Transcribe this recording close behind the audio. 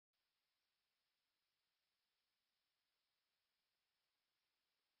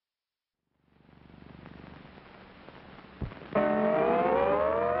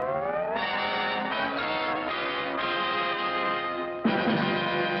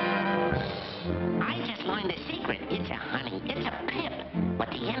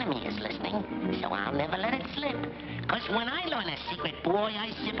never let it slip. 'Cause when I learn a secret, boy,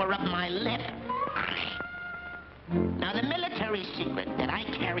 I zipper up my lip. Now, the military secret that I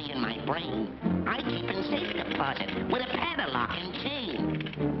carry in my brain, I keep in safe deposit with a padlock and chain.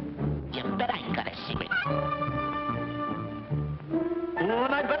 You bet I got a secret. Oh,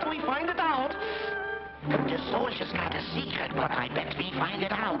 and I bet we find it out. The soldier's got a secret, but I bet we find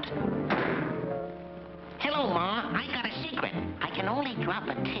it out. Hello, Ma. I got a secret. I can only drop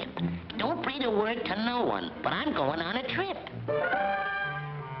a tip. Don't breathe a word to no one, but I'm going on a trip.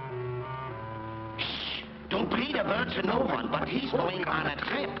 Shh! Don't breathe a word to no one, but he's going on a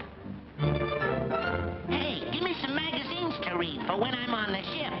trip. Hey, give me some magazines to read for when I'm on the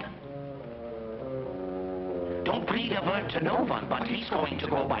ship. Don't breathe a word to no one, but he's going to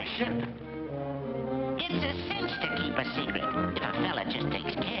go by ship. It's a cinch to keep a secret if a fella just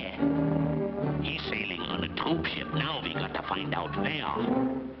takes care. He's sailing on a troop ship. Now we got to find out where.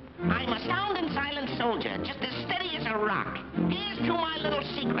 I'm a sound and silent soldier, just as steady as a rock. Here's to my little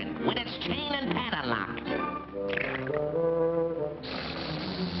secret with its chain and padlock.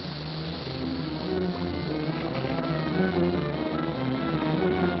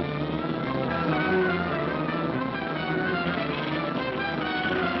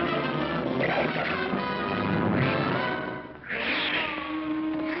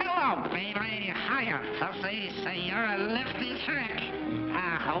 Say you're a nifty trick.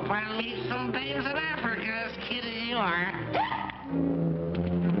 I hope I meet some babes in Africa as cute as you are.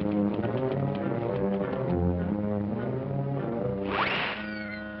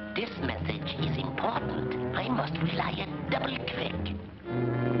 This message is important. I must rely a double quick.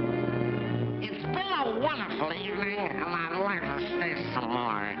 It's been a wonderful evening, and I'd like to stay some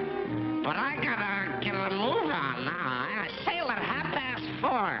more. But I gotta get a move on now. I sail at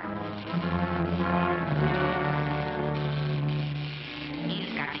 4:30.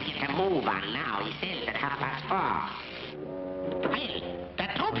 He's got to get a move on now. He sails at 4:30. Hey, the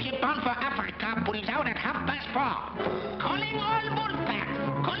troop ship bound for Africa pulls out at 4:30. Calling all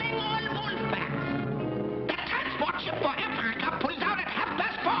wolfpacks! Calling all wolfpacks! The transport ship for Africa pulls out at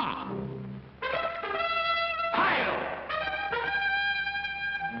 4:30. Hail!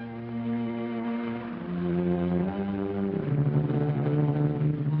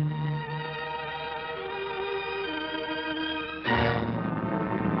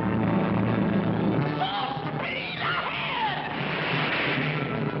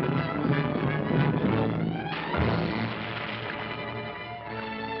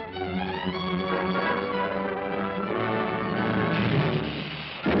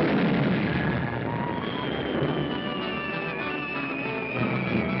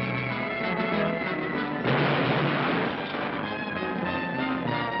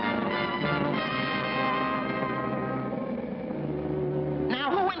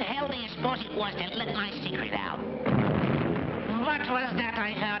 Was that let my secret out. What was that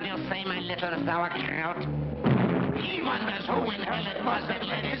I heard you say, my little sauerkraut? He wonders who in hell it was that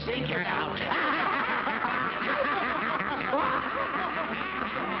let his secret out.